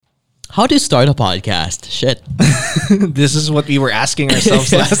How to start a podcast? Shit. This is what we were asking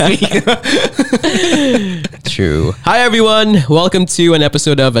ourselves last week. True. Hi, everyone. Welcome to an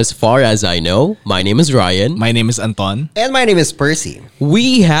episode of As Far As I Know. My name is Ryan. My name is Anton. And my name is Percy.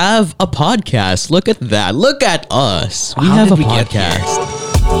 We have a podcast. Look at that. Look at us. We How have a did we get here?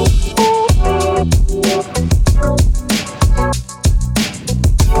 podcast.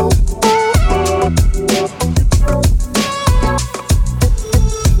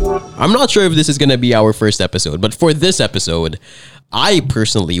 I'm not sure if this is going to be our first episode, but for this episode, I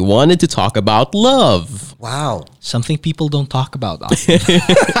personally wanted to talk about love. Wow. Something people don't talk about often.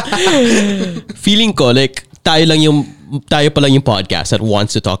 Feeling ko like tayo pa lang yung podcast that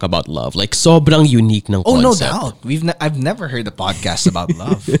wants to talk about love. Like sobrang unique ng Oh, no concept. doubt. I've never heard a podcast about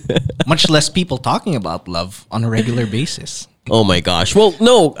love. Much less people talking about love on a regular basis. Oh my gosh. Well,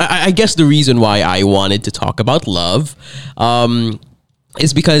 no, I guess the reason why I wanted to talk about love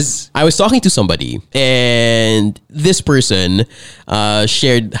is because I was talking to somebody and this person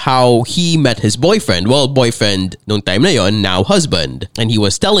shared how he met his boyfriend. Well, boyfriend nung time na yon, now husband. And he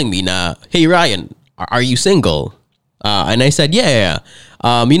was telling me na, hey Ryan, are you single? And I said, yeah.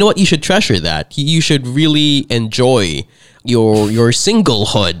 You know what? You should treasure that. You should really enjoy your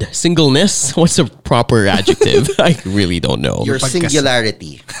singlehood. Singleness? What's a proper adjective? I really don't know. Your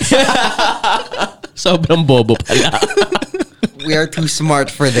singularity. Sobrang bobo pala. We are too smart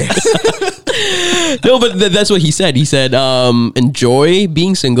for this. No, but that's what he said. He said, enjoy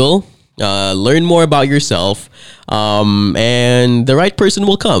being single, learn more about yourself, and the right person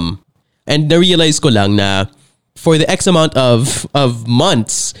will come. And na-realize ko lang na for the X amount of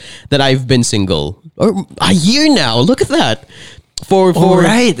months that I've been single, or a year now, look at that. For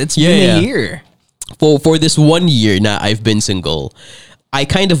right, it's been a year. For this 1 year na I've been single, I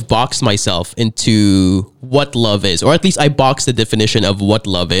kind of boxed myself into what love is, or at least I boxed the definition of what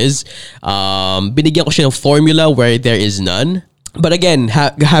love is. Binigyan ko siya ng formula where there is none. But again,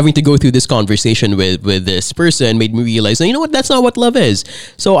 having to go through this conversation with this person made me realize, you know what, that's not what love is.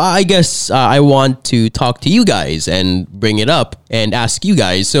 So I guess I want to talk to you guys and bring it up and ask you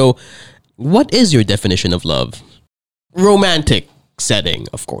guys. So what is your definition of love? Romantic setting,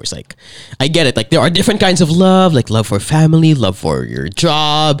 of course. Like, I get it. Like, there are different kinds of love, like love for family, love for your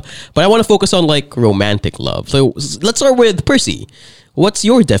job. But I want to focus on like romantic love. So let's start with Percy. What's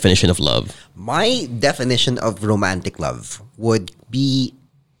your definition of love? My definition of romantic love would be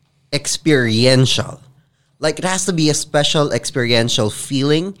experiential. Like, it has to be a special experiential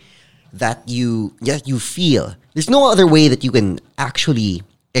feeling that you feel. There's no other way that you can actually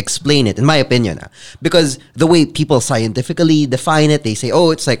explain it, in my opinion. Because the way people scientifically define it, they say,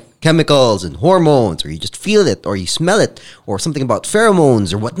 oh, it's like chemicals and hormones, or you just feel it, or you smell it, or something about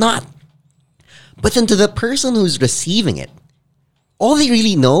pheromones or whatnot. But then to the person who's receiving it, all they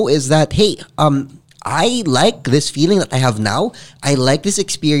really know is that, hey, I like this feeling that I have now. I like this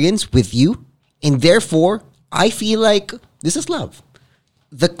experience with you. And therefore, I feel like this is love.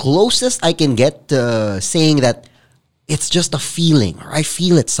 The closest I can get to saying that it's just a feeling, or I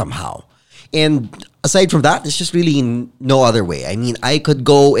feel it somehow. And aside from that, it's just really no other way. I mean, I could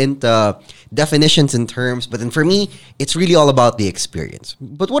go into definitions and terms, but then for me, it's really all about the experience.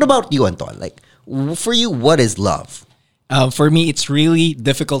 But what about you, Anton? Like, for you, what is love? For me, it's really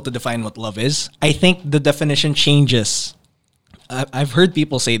difficult to define what love is. I think the definition changes. I've heard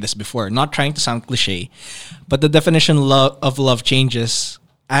people say this before, not trying to sound cliche, but the definition of love changes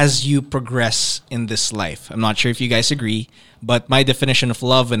as you progress in this life. I'm not sure if you guys agree, but my definition of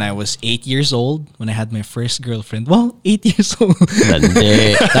love when I was 8 years old, when I had my first girlfriend, well, 8 years old.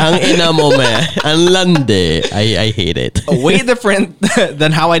 Lande. Tang ina mo, me. Ang lande. I hate it. Way different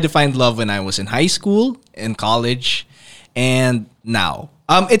than how I defined love when I was in high school, in college, and now.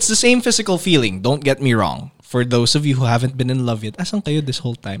 It's the same physical feeling, don't get me wrong. For those of you who haven't been in love yet, asan kayo this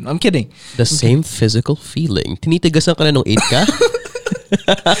whole time? I'm kidding. The same physical feeling. Tinitigasan ka na nung 8 ka?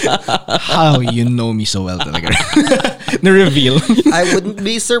 How you know me so well talaga. Na-reveal. I wouldn't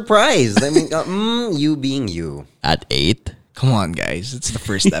be surprised. I mean, you being you. At 8? Come on, guys. It's the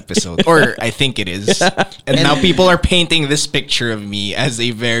first episode. Or I think it is. And now people are painting this picture of me as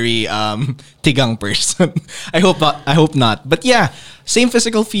a very tigang person. I hope not. But yeah, same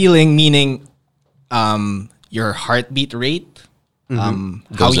physical feeling, meaning your heartbeat rate,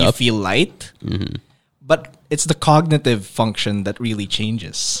 how you up. feel light. Mm-hmm. But it's the cognitive function that really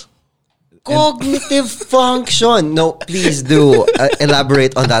changes. Cognitive function. No, please do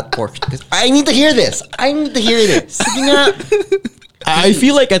elaborate on that portion. 'Cause I need to hear this. Sige nga. I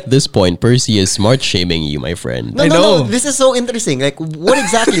feel like at this point, Percy is smart shaming you, my friend. No. This is so interesting. Like, what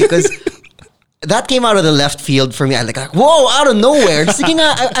exactly? Because that came out of the left field for me. I like, whoa, out of nowhere. Sige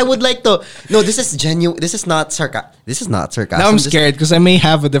nga, I would like to. No, this is genuine. This is not sarcasm. This is not sarcasm. Now I'm scared because I may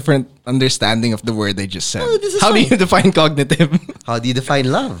have a different understanding of the word I just said. this is How do fine. you define cognitive? How do you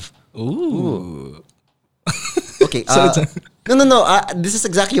define love? Ooh. Okay. No. This is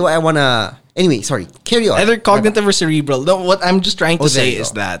exactly what I wanna. Anyway, sorry. Carry on. Either cognitive or cerebral. No, what I'm just trying to there say you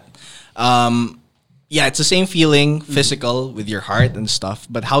is go. that, yeah, it's the same feeling, physical with your heart and stuff,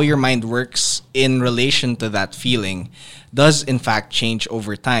 but how your mind works in relation to that feeling does in fact change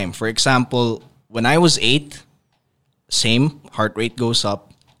over time. For example, when I was 8, same, heart rate goes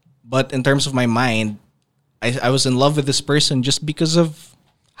up. But in terms of my mind, I was in love with this person just because of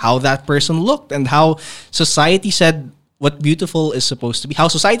how that person looked and how society said what beautiful is supposed to be, how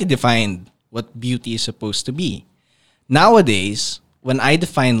society defined what beauty is supposed to be. Nowadays, when I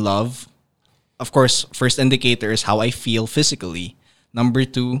define love, of course, first indicator is how I feel physically. Number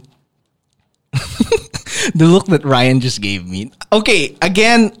 2, the look that Ryan just gave me. Okay,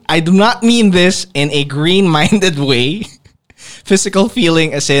 again, I do not mean this in a green-minded way. Physical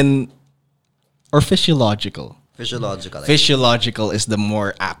feeling as in, or physiological. Physiological. Physiological is the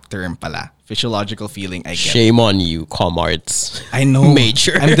more apt term pala. Physiological feeling, I get. Shame on you, Comarts. I know.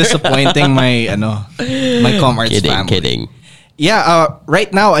 Major. I'm disappointing my Comarts family. Kidding. Yeah,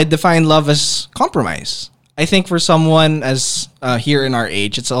 right now I define love as compromise. I think for someone as here in our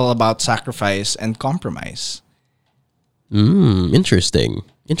age, it's all about sacrifice and compromise Interesting.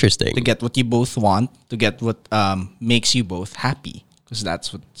 to get what you both want, to get what makes you both happy, because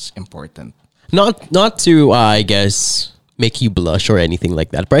that's what's important. Not to I guess make you blush or anything like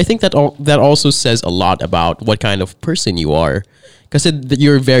that, but I think that that also says a lot about what kind of person you are. Because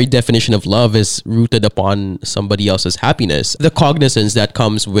your very definition of love is rooted upon somebody else's happiness. The cognizance that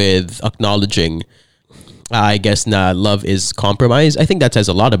comes with acknowledging, I guess, na love is compromise. I think that says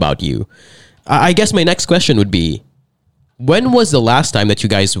a lot about you. I guess my next question would be, when was the last time that you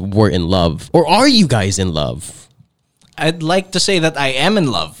guys were in love? Or are you guys in love? I'd like to say that I am in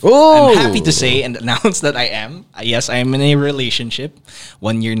love. Oh! I'm happy to say and announce that I am. Yes, I am in a relationship.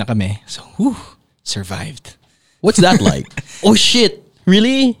 1 year na kami. So, survived. What's that like? Oh shit,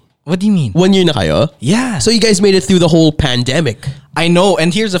 really? What do you mean? 1 year na kayo? Yeah. So you guys made it through the whole pandemic. I know.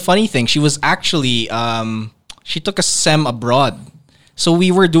 And here's the funny thing. She was actually, she took a SEM abroad. So we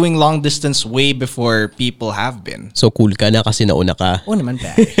were doing long distance way before people have been. So cool ka na kasi nauna ka. Oh naman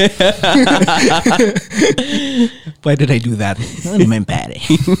pare. Why did I do that? Oh naman pare.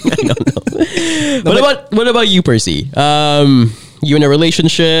 I don't know. What about you, Percy? You in a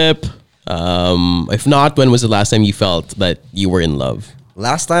relationship? If not, when was the last time you felt that you were in love?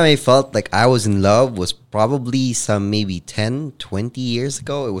 Last time I felt like I was in love was probably some maybe 10, 20 years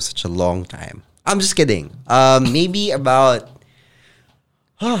ago. It was such a long time. I'm just kidding. Maybe about...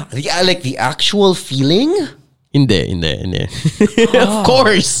 like the actual feeling? Hindi. Of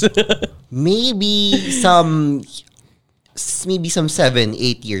course. Maybe some 7,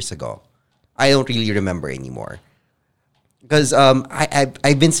 8 years ago. I don't really remember anymore. Because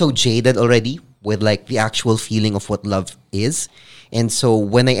I've been so jaded already with like the actual feeling of what love is. And so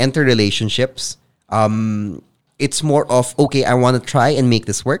when I enter relationships, it's more of, okay, I want to try and make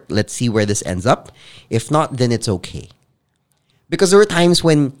this work. Let's see where this ends up. If not, then it's okay. Because there are times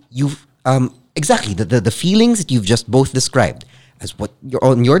when you've, exactly, the feelings that you've just both described as what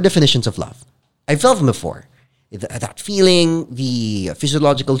your definitions of love. I felt them before. That feeling, the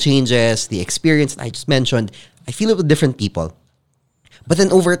physiological changes, the experience that I just mentioned, I feel it with different people. But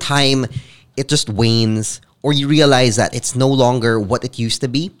then over time, it just wanes, or you realize that it's no longer what it used to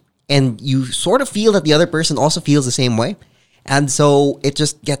be. And you sort of feel that the other person also feels the same way. And so it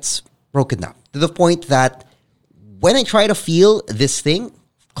just gets broken down to the point that when I try to feel this thing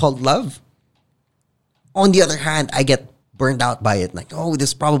called love, on the other hand, I get burned out by it. Like, oh,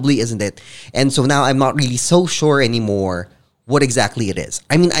 this probably isn't it. And so now I'm not really so sure anymore what exactly it is.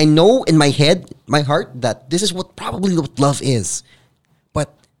 I mean, I know in my head, my heart, that this is what love is.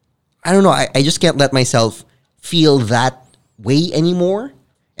 But I don't know. I just can't let myself feel that way anymore.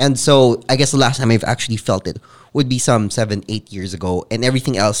 And so I guess the last time I've actually felt it would be some 7, 8 years ago. And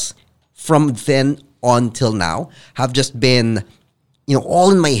everything else from then on till now have just been,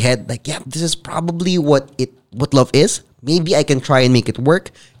 all in my head. Like, yeah, this is probably what love is. Maybe I can try and make it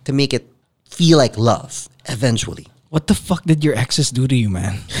work to make it feel like love eventually. What the fuck did your exes do to you,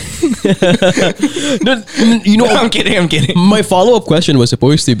 man? No, I'm kidding. My follow-up question was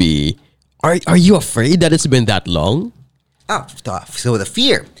supposed to be, are you afraid that it's been that long? So the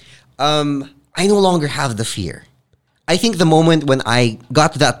fear. I no longer have the fear. I think the moment when I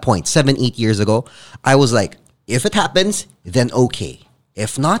got to that point, 7, 8 years ago, I was like, if it happens, then okay.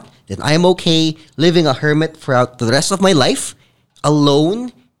 If not, then I am okay living a hermit throughout the rest of my life,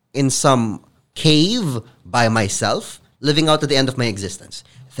 alone in some cave by myself, living out to the end of my existence.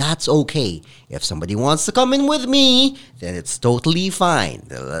 That's okay. If somebody wants to come in with me, then it's totally fine.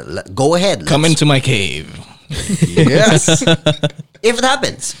 Go ahead. Come into my cave. Yes. If it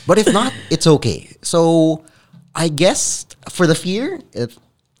happens. But if not, it's okay. So I guess for the fear,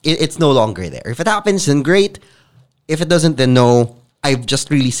 it's no longer there. If it happens, then great. If it doesn't, then no. I've just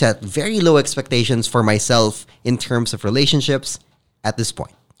really set very low expectations for myself in terms of relationships at this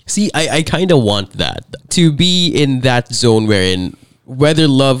point. See, I kind of want that. To be in that zone wherein whether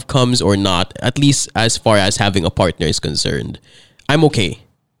love comes or not, at least as far as having a partner is concerned, I'm okay.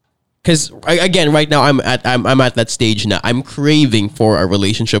 Because again, right now I'm at that stage now. I'm craving for a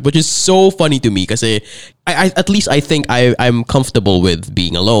relationship, which is so funny to me because I at least I think I'm comfortable with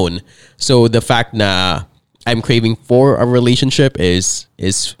being alone. So the fact na I'm craving for a relationship is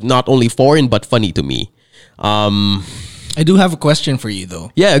not only foreign but funny to me. I do have a question for you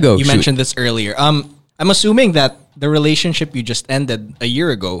though. Yeah, go. You shoot. mentioned this earlier. I'm assuming that the relationship you just ended a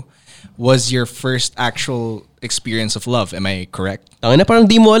year ago was your first actual experience of love. Am I correct? Ang na parang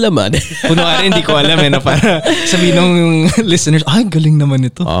di mo alam man. Kunwari, hindi ko alam na para sabihin ng listeners, ay, galing naman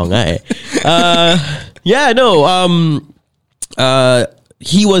ito. Oo nga eh. Yeah, no.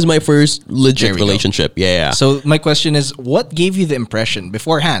 He was my first legit relationship. Yeah. So my question is, what gave you the impression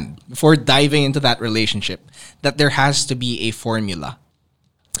beforehand, before diving into that relationship, that there has to be a formula?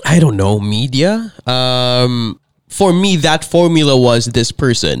 I don't know, media. For me, that formula was this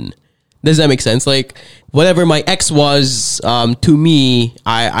person. Does that make sense? Like whatever my ex was, to me,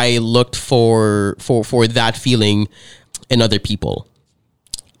 I looked for that feeling in other people.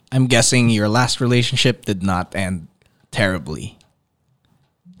 I'm guessing your last relationship did not end terribly.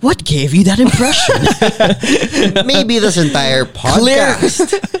 What gave you that impression? Maybe this entire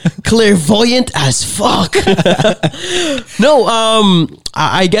podcast. Clairvoyant as fuck. No,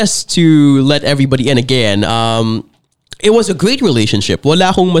 I guess to let everybody in again, it was a great relationship.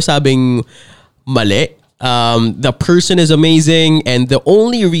 Wala akong masabing mali. The person is amazing, and the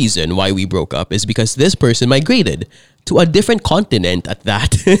only reason why we broke up is because this person migrated to a different continent at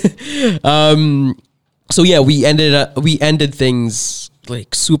that. So yeah, we ended things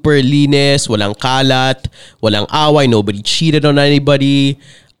like super linis, walang kalat, walang away, nobody cheated on anybody.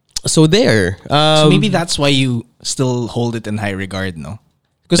 So there. So maybe that's why you still hold it in high regard, no?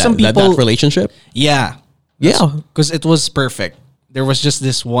 Because some people that relationship. Yeah. Yeah. Because it was perfect. There was just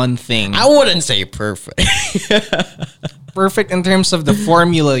this one thing. I wouldn't say perfect. Perfect in terms of the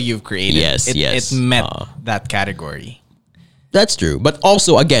formula you've created. Yes, It met that category. That's true. But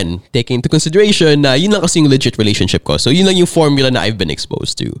also, again, taking into consideration na yun lang kasi yung legit relationship ko. So yun lang yung formula na I've been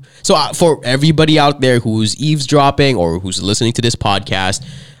exposed to. So for everybody out there who's eavesdropping or who's listening to this podcast,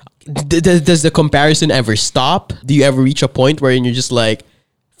 does the comparison ever stop? Do you ever reach a point where you're just like,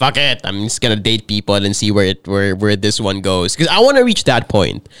 fuck it, I'm just gonna date people and see where this one goes? Because I want to reach that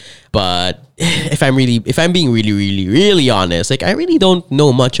point. But if I'm being really, really, really honest, like I really don't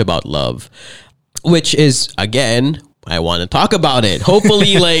know much about love. Which is, again, I want to talk about it.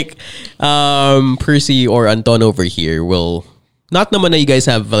 Hopefully, like Percy or Anton over here will. Not naman na you guys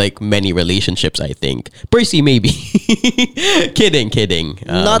have like many relationships, I think. Percy, maybe. Kidding.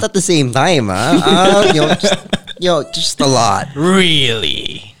 Not at the same time, just a lot.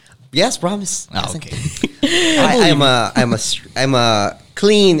 Really? Yes, promise. Oh, okay. I'm a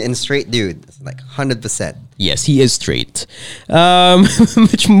clean and straight dude, like 100%. Yes, he is straight.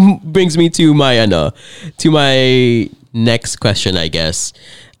 Which brings me to my next question, I guess.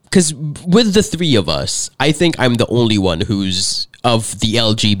 Because with the three of us, I think I'm the only one who's of the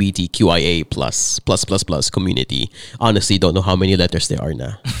LGBTQIA plus community. Honestly, don't know how many letters there are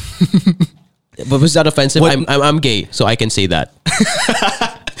now. But was that offensive? I'm gay, so I can say that.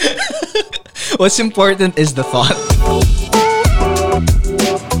 What's important is the thought.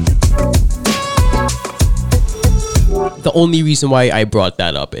 The only reason why I brought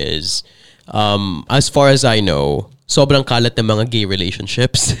that up is, as far as I know, sobrang kalat ng mga gay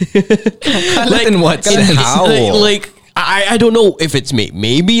relationships. Kalat in what sense? How? Like I don't know if it's me.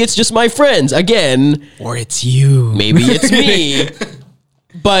 Maybe it's just my friends again. Or it's you. Maybe it's me.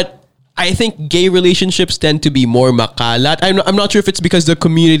 But I think gay relationships tend to be more makalat. I'm not sure if it's because the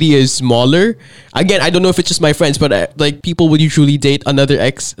community is smaller. Again, I don't know if it's just my friends, but like people would usually date another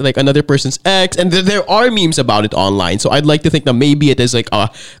ex, like another person's ex, and there are memes about it online. So I'd like to think that maybe it is like a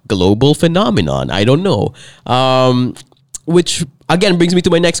global phenomenon. I don't know. Which again brings me to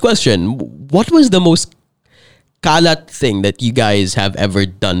my next question. What was the most kalat thing that you guys have ever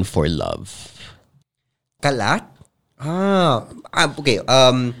done for love? Kalat? Okay.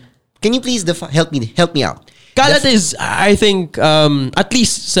 Can you please help me out? Kalat is, I think, at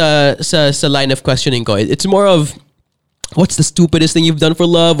least sa line of questioning ko, it's more of what's the stupidest thing you've done for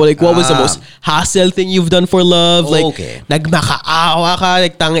love? Or like, what was the most hassle thing you've done for love? Like, Okay. nagmakaawa ka,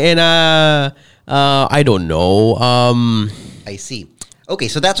 like, tangina, I don't know. I see. Okay,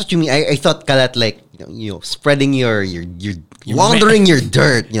 so that's what you mean. I thought kalat like spreading your laundering your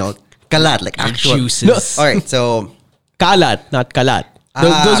dirt. Kalat like actual juices. All right, so Kalat, not kalat.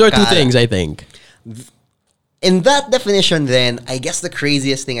 Those are two kalat. things, I think. in that definition, then I guess the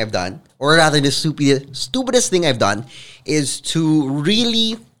craziest thing I've done, or rather the stupidest thing I've done, is to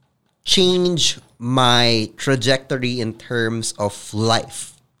really change my trajectory in terms of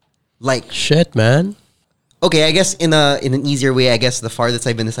life. Like, Shit, man. okay, I guess in an easier way, I guess the farthest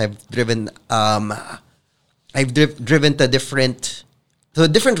I've been is I've driven driven to a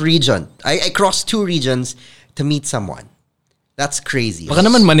different region. I crossed 2 regions to meet someone. That's crazy. Baka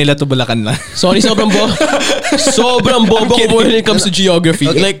naman Manila to Bulacan lang. Sorry, sobrang bobo ko when it comes to geography.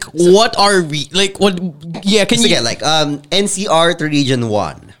 Okay. Like, what are we? Like, what? Yeah, can you? Sige, like NCR to region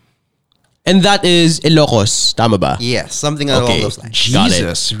 1. And that is Ilocos, tama ba? Yes, something along Okay. those lines. Got it.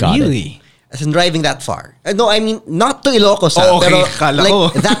 Jesus, Got it. really? As in driving that far. No, I mean, not to Ilocos. Oh, okay. Pero Kala ko.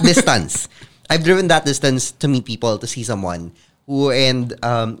 like that distance. I've driven that distance to meet people, to see someone who, and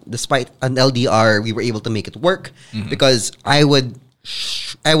despite an LDR, we were able to make it work because I would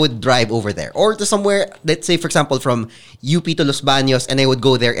drive over there. Or to somewhere, let's say, for example, from UP to Los Baños, and I would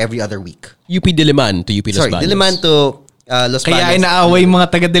go there every other week. UP Diliman to UP Los Sorry, Baños. Diliman to Los Kaya ay Baños. naaway yung mga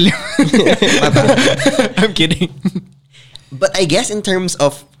taga-Diliman. I'm kidding. But I guess in terms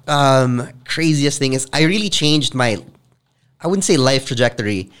of craziest thing is I really changed my, I wouldn't say life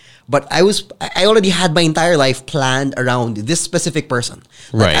trajectory, but I already had my entire life planned around this specific person.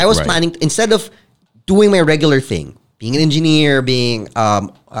 Like, Right, I was right. planning, instead of doing my regular thing, being an engineer, being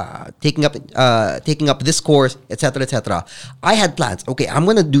taking up this course, etc., I had plans. Okay, I'm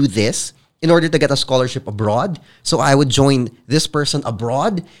gonna do this in order to get a scholarship abroad. So I would join this person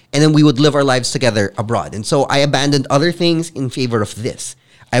abroad, and then we would live our lives together abroad. And so I abandoned other things in favor of this.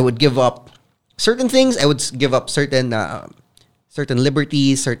 I would give up certain things. I would give up certain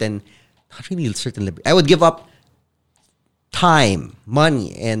liberties, I would give up time,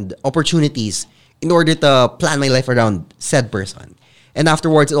 money, and opportunities in order to plan my life around said person. And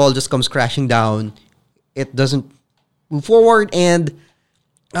afterwards, it all just comes crashing down. It doesn't move forward, and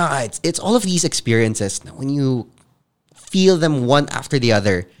it's all of these experiences. When you feel them one after the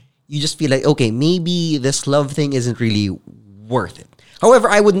other, you just feel like, okay, maybe this love thing isn't really worth it. However,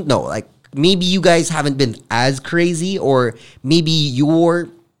 I wouldn't know. Like, maybe you guys haven't been as crazy, or maybe your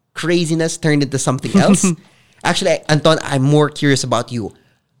craziness turned into something else. Actually, Anton, I'm more curious about you.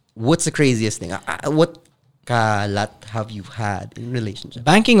 What's the craziest thing? What kalat have you had in relationship?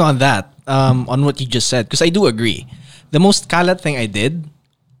 Banking on that, on what you just said, because I do agree. The most kalat thing I did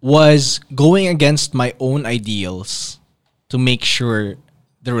was going against my own ideals to make sure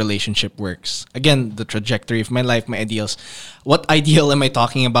the relationship works. Again, the trajectory of my life, my ideals. What ideal am I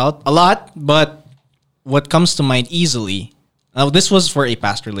talking about? A lot, but what comes to mind easily. Now, this was for a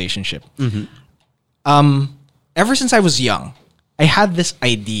past relationship. Ever since I was young, I had this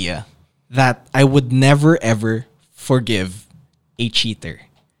idea that I would never ever forgive a cheater.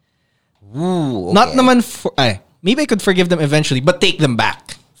 Ooh, okay. Not naman maybe I could forgive them eventually, but take them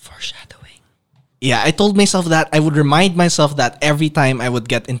back. Foreshadowing. Yeah, I told myself that. I would remind myself that every time I would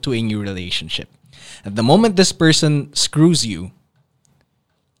get into a new relationship. At the moment this person screws you,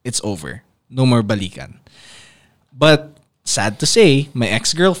 it's over. No more balikan. But sad to say, my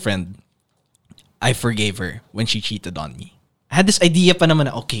ex-girlfriend, I forgave her when she cheated on me. I had this idea pa naman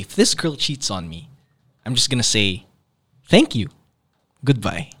na, okay, if this girl cheats on me, I'm just gonna say, thank you.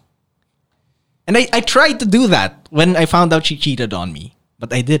 Goodbye. And I tried to do that when I found out she cheated on me,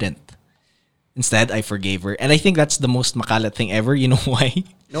 but I didn't. Instead, I forgave her. And I think that's the most makalat thing ever. You know why?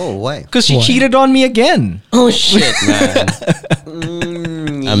 No, why? Because she cheated on me again. Oh shit, man.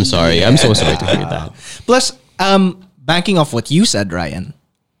 I'm sorry. I'm so sorry to hear that. Plus, banking off what you said, Ryan,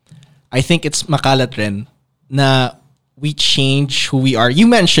 I think it's makalat rin na we change who we are. You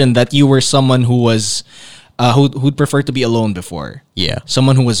mentioned that you were someone who was who'd prefer to be alone before. Yeah.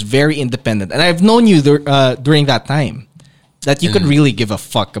 Someone who was very independent. And I've known you during that time that you could really give a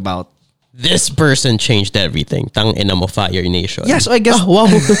fuck about. This person changed everything. Tang ina mo, Fire Nation. Yeah, so I guess Wow,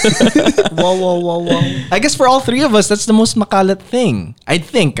 wow, wow, wow. I guess for all three of us, that's the most makalat thing. I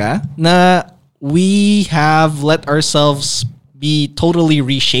think, na we have let ourselves be totally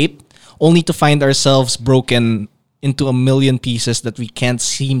reshaped only to find ourselves broken into a million pieces that we can't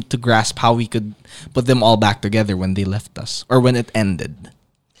seem to grasp how we could put them all back together when they left us or when it ended.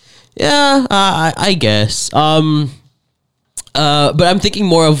 Yeah, I guess. But I'm thinking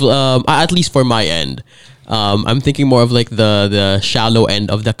more of at least for my end. I'm thinking more of like the shallow end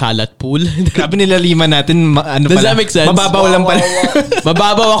of the kalat pool. Grabe nilaliman natin. Ano Does pala? that make sense? Mababaw lang pala.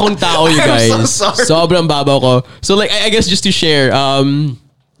 Mababaw akong tao, you I'm guys. so sorry. Sobrang babaw ko. So like I guess just to share, ang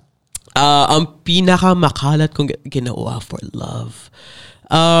pinaka makalat kong ginawa for love.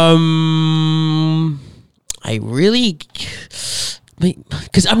 I really,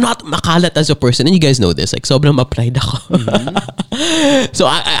 because I'm not makalat as a person, and you guys know this. Like sobrang ma-pride ako. So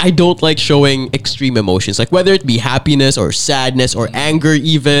I don't like showing extreme emotions, like whether it be happiness or sadness or anger.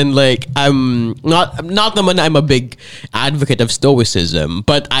 Even like I'm not naman I'm a big advocate of stoicism,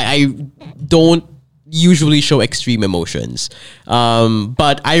 but I don't usually show extreme emotions.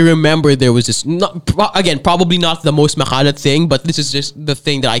 But I remember there was this, again, probably not the most makalat thing, but this is just the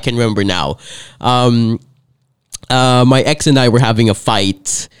thing that I can remember now. My ex and I were having a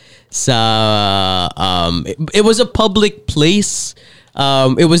fight. It was a public place.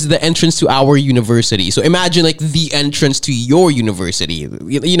 It was the entrance to our university. So imagine like the entrance to your university.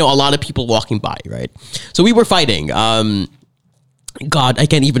 You know, a lot of people walking by, right? So we were fighting. God, I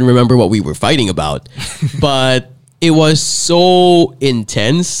can't even remember what we were fighting about. But it was so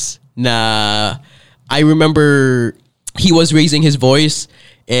intense. I remember he was raising his voice,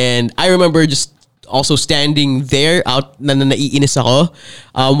 and I remember just also standing there out na naiinis ako.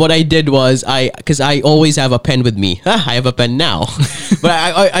 What I did was because I always have a pen with me. I have a pen now. But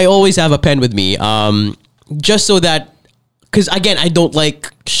I always have a pen with me. Just so that, because again, I don't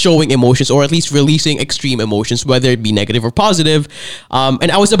like showing emotions or at least releasing extreme emotions, whether it be negative or positive. And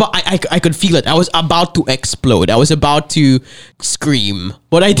I was I could feel it. I was about to explode. I was about to scream.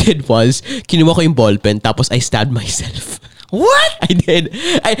 What I did was, kinuha ko yung ballpen, tapos I stabbed myself. What? I did.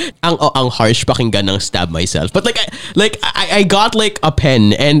 Ang harsh pakinggan ng stab myself. But I got like a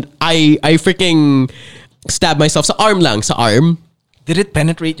pen and I freaking stabbed myself sa arm. Did it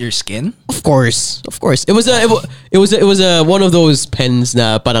penetrate your skin? Of course. It was a one of those pens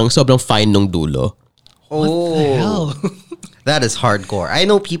na parang sobrang fine nung dulo. Oh, that is hardcore. I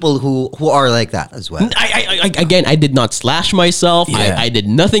know people who are like that as well. I did not slash myself. Yeah. I did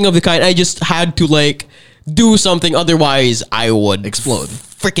nothing of the kind. I just had to like do something, otherwise I would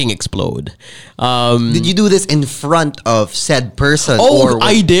freaking explode. Did you do this in front of said person? Oh,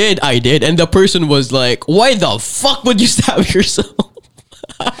 I did, and the person was like, "Why the fuck would you stab yourself?"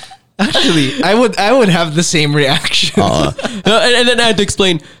 Actually, I would have the same reaction. And then I had to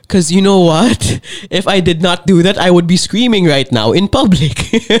explain, because you know what? If I did not do that, I would be screaming right now in public.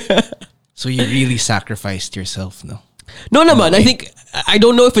 So you really sacrificed yourself, no? No naman. I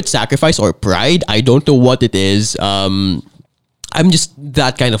don't know if it's sacrifice or pride. I don't know what it is. I'm just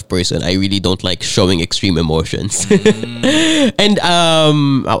that kind of person. I really don't like showing extreme emotions. And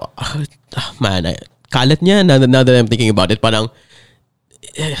kalat niya now that I'm thinking about it, parang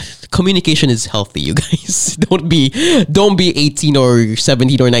communication is healthy, you guys. Don't be 18 or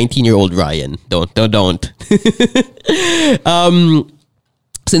 17 or 19-year-old Ryan. Don't.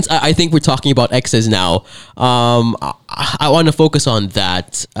 Since I think we're talking about exes now, I want to focus on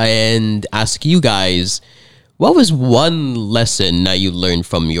that and ask you guys, what was one lesson that you learned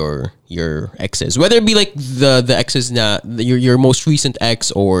from your exes? Whether it be like the exes na your most recent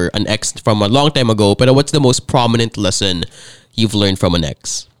ex or an ex from a long time ago, but what's the most prominent lesson you've learned from an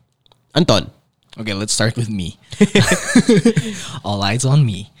ex? Anton. Okay, let's start with me. All eyes on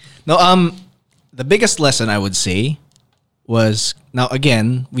me. No, the biggest lesson I would say was, now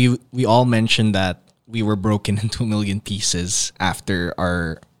again, we all mentioned that we were broken into a million pieces after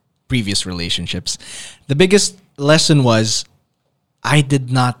our previous relationships. The biggest lesson was I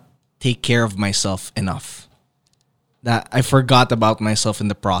did not take care of myself enough. That I forgot about myself in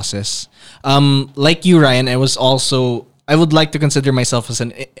the process. Like you, Ryan, I would like to consider myself as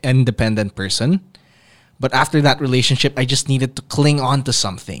an independent person. But after that relationship, I just needed to cling on to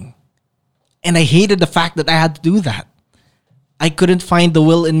something. And I hated the fact that I had to do that. I couldn't find the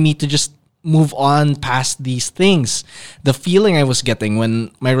will in me to just move on past these things. The feeling I was getting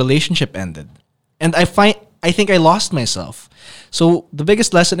when my relationship ended. And I think I lost myself. So the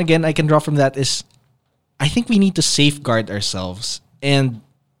biggest lesson, again, I can draw from that is I think we need to safeguard ourselves and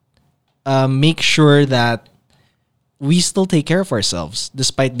make sure that we still take care of ourselves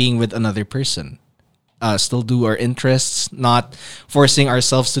despite being with another person. Still do our interests, not forcing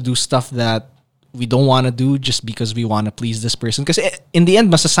ourselves to do stuff that we don't want to do just because we want to please this person. Because in the end,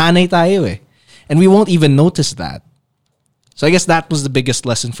 masasanay tayo eh. And we won't even notice that. So I guess that was the biggest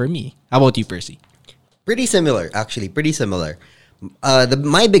lesson for me. How about you, Percy? Pretty similar, actually. Pretty similar.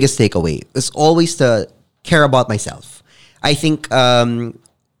 My biggest takeaway is always to care about myself. I think on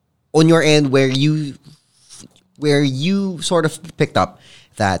your end, where you sort of picked up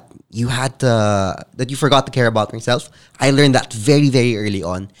that that you forgot to care about yourself. I learned that very, very early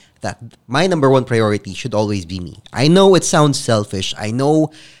on, that my number one priority should always be me. I know it sounds selfish. I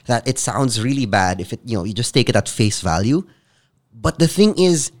know that it sounds really bad if you just take it at face value. But the thing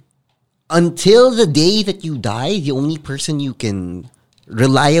is, until the day that you die, the only person you can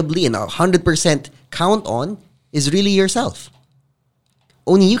reliably and 100% count on is really yourself.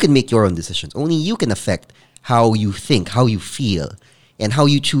 Only you can make your own decisions. Only you can affect how you think, how you feel, and how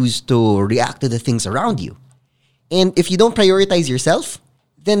you choose to react to the things around you. And if you don't prioritize yourself,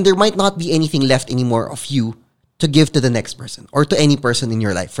 then there might not be anything left anymore of you to give to the next person or to any person in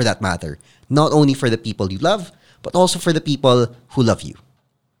your life for that matter. Not only for the people you love, but also for the people who love you.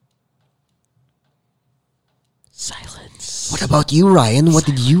 Silence. What about you, Ryan? What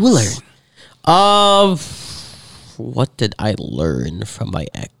did you learn? What did I learn from my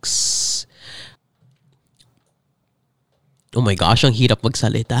ex? Oh my gosh, ang hirap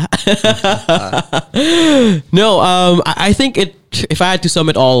magsalita. No, I think if I had to sum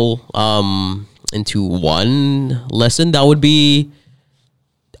it all into one lesson, that would be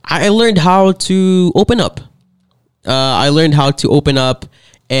I learned how to open up. I learned how to open up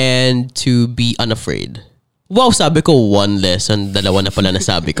and to be unafraid. Wow, sabi ko one lesson, dalawa na pala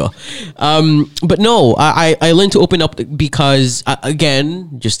nasabi ko. But no, I learned to open up because, again,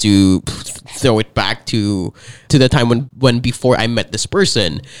 just to throw it back to the time when before I met this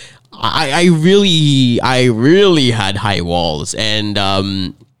person, I really had high walls, and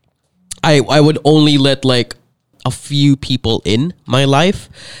I would only let like a few people in my life,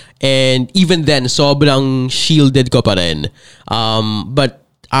 and even then, sobrang shielded ko pa rin. But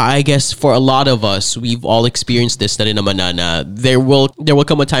I guess for a lot of us, we've all experienced this na rin naman na there will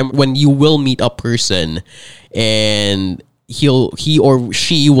come a time when you will meet a person and he or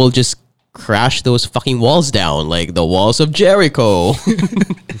she will just crash those fucking walls down, like the walls of Jericho.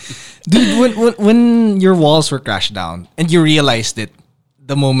 Dude, when your walls were crashed down and you realized it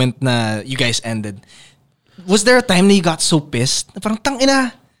the moment na you guys ended, was there a time that you got so pissed? Parang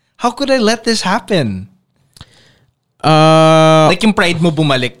tangina, how could I let this happen? Like yung pride mo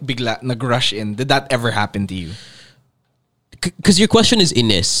bumalik bigla, nag-rush in. Did that ever happen to you? Because your question is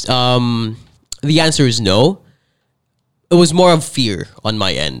inis. The answer is no. It was more of fear on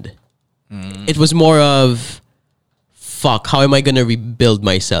my end. It was more of, fuck, how am I gonna rebuild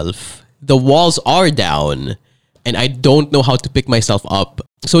myself? The walls are down, and I don't know how to pick myself up.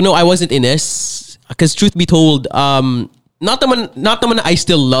 So no, I wasn't inis. Because truth be told, not naman I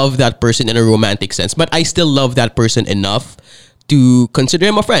still love that person in a romantic sense, but I still love that person enough to consider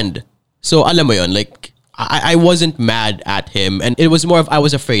him a friend. So alam mo yun, like I wasn't mad at him, and it was more of I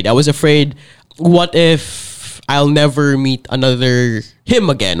was afraid. I was afraid, what if I'll never meet another him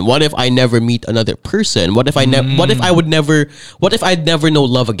again? What if I never meet another person? What if I'd never know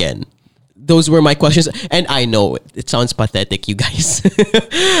love again? Those were my questions, and I know it sounds pathetic, you guys,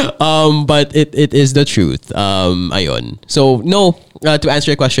 but it is the truth. Ayon. So no, to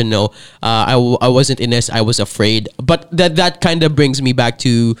answer your question, no, I wasn't in this. I was afraid, but that kind of brings me back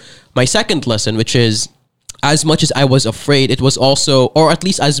to my second lesson, which is, as much as I was afraid, it was also, or at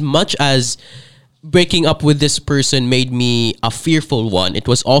least as much as breaking up with this person made me a fearful one, it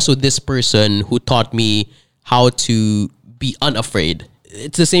was also this person who taught me how to be unafraid.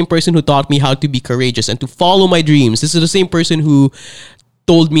 It's the same person who taught me how to be courageous and to follow my dreams. This is the same person who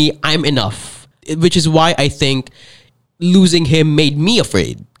told me I'm enough, which is why I think losing him made me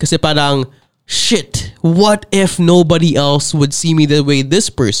afraid. Kasi parang, shit, what if nobody else would see me the way this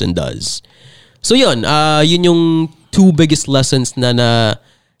person does? So yun yung two biggest lessons na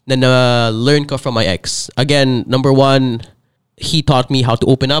learn ko from my ex. Again, number one, he taught me how to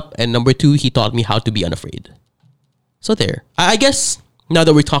open up, and number two, he taught me how to be unafraid. So there. I guess now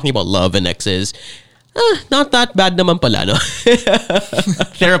that we're talking about love and exes, not that bad naman pala, no?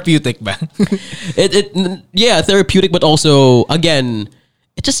 Therapeutic ba? Yeah, therapeutic, but also, again,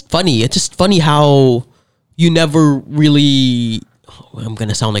 it's just funny. It's just funny how you never really, I'm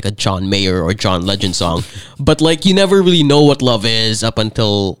gonna sound like a John Mayer or John Legend song, but like you never really know what love is up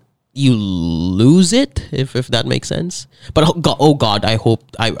until you lose it, if that makes sense. But oh God, I hope,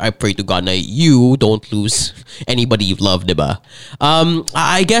 I pray to God that you don't lose anybody you've loved, diba?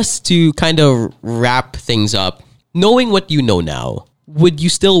 I guess to kind of wrap things up, knowing what you know now, would you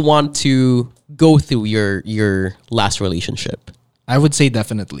still want to go through your last relationship? I would say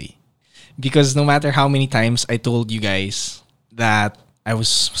definitely. Because no matter how many times I told you guys that I was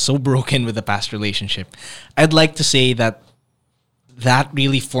so broken with the past relationship. I'd like to say that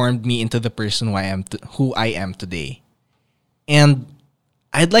really formed me into the person who I am today. And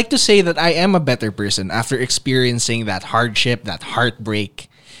I'd like to say that I am a better person after experiencing that hardship, that heartbreak.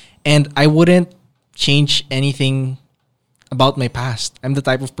 And I wouldn't change anything about my past. I'm the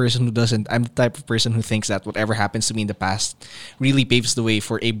type of person who doesn't. I'm the type of person who thinks that whatever happens to me in the past really paves the way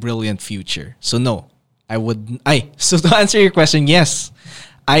for a brilliant future. So no, so to answer your question, yes,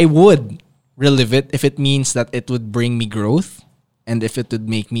 I would relive it if it means that it would bring me growth and if it would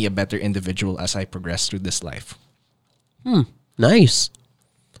make me a better individual as I progress through this life. Nice.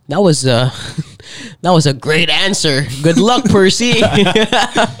 That was a great answer. Good luck, Percy.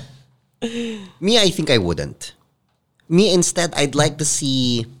 Me, I think I wouldn't. Me, instead, I'd like to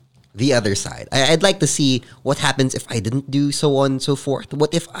see the other side. I'd like to see what happens if I didn't do so on and so forth.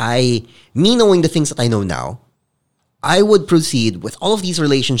 What if me knowing the things that I know now, I would proceed with all of these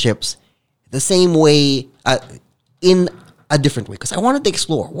relationships the same way, in a different way. Because I wanted to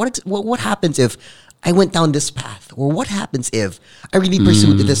explore what happens if I went down this path, or what happens if I really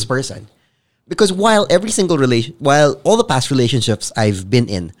pursued this person. Because while all the past relationships I've been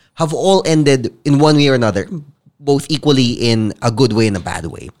in have all ended in one way or another, both equally in a good way and a bad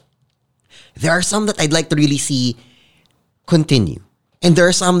way, there are some that I'd like to really see continue. And there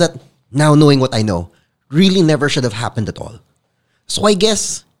are some that, now knowing what I know, really never should have happened at all. So I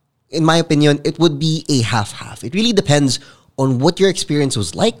guess, in my opinion, it would be a half-half. It really depends on what your experience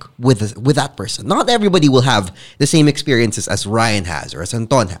was like with that person. Not everybody will have the same experiences as Ryan has, or as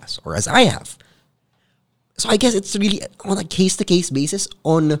Anton has, or as I have. So I guess it's really on a case-to-case basis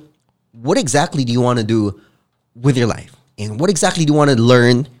on what exactly do you want to do with your life? And what exactly do you want to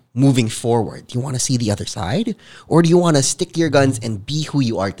learn moving forward? Do you want to see the other side? Or do you want to stick to your guns and be who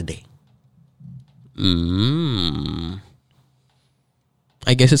you are today?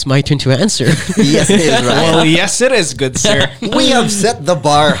 I guess it's my turn to answer. Yes, it is, Ryan. Well, yes, it is, good sir. We have set the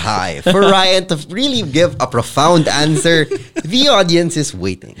bar high for Ryan to really give a profound answer. The audience is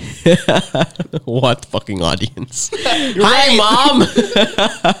waiting. What fucking audience? Hi, Mom!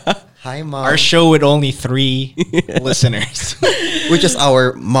 Hi, Mom. Our show with only 3 listeners. Which is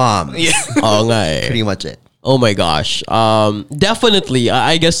our moms. Yeah. Oo nga eh. Pretty much it. Oh my gosh. Definitely.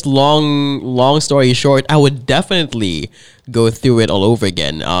 I guess long story short, I would definitely go through it all over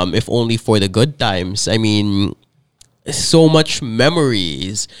again. If only for the good times. I mean, so much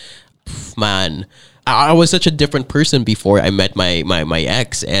memories. Man, I was such a different person before I met my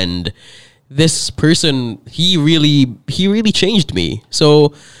ex, and this person, he really changed me.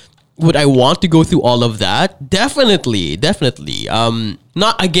 So would I want to go through all of that? Definitely.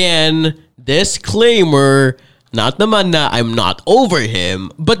 Not again. Disclaimer, not naman na I'm not over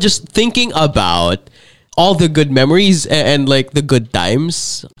him, but just thinking about all the good memories and like the good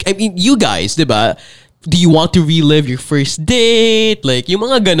times. I mean, you guys, diba? Do you want to relive your first date? Like, yung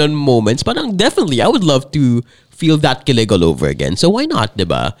mga ganon moments, parang definitely, I would love to feel that kilig all over again. So why not,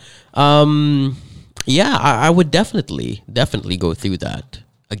 diba? Yeah, I would definitely go through that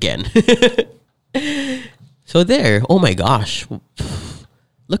again. So there, oh my gosh.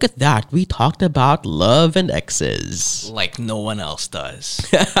 Look at that. We talked about love and exes. Like no one else does.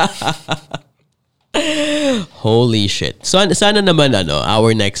 Holy shit. So sana naman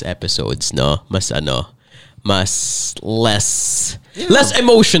our next episodes, no? Mas less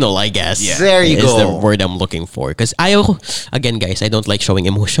emotional, I guess. Yeah. There you is go. the word I'm looking for. Because again, guys, I don't like showing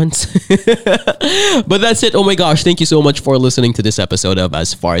emotions. But that's it. Oh my gosh, thank you so much for listening to this episode of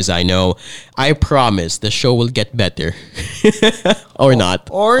As Far As I Know. I promise the show will get better. Or not.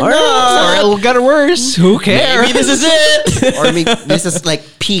 Or not. Or it'll get worse. Who cares? Maybe this is it. Or maybe this is like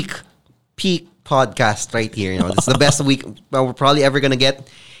peak podcast right here. You know, this is the best we're probably ever gonna get,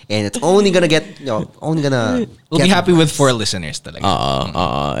 and it's only gonna get. We'll be happy with 4 listeners talaga.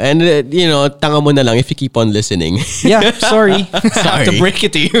 And tanga mo na lang if you keep on listening. Yeah, sorry. I have to break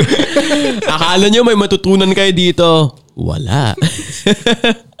it to you. Akala nyo may matutunan kayo dito. Wala.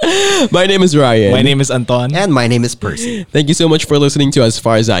 My name is Ryan. My name is Anton. And my name is Percy. Thank you so much for listening to As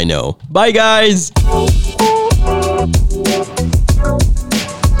Far As I Know. Bye, guys.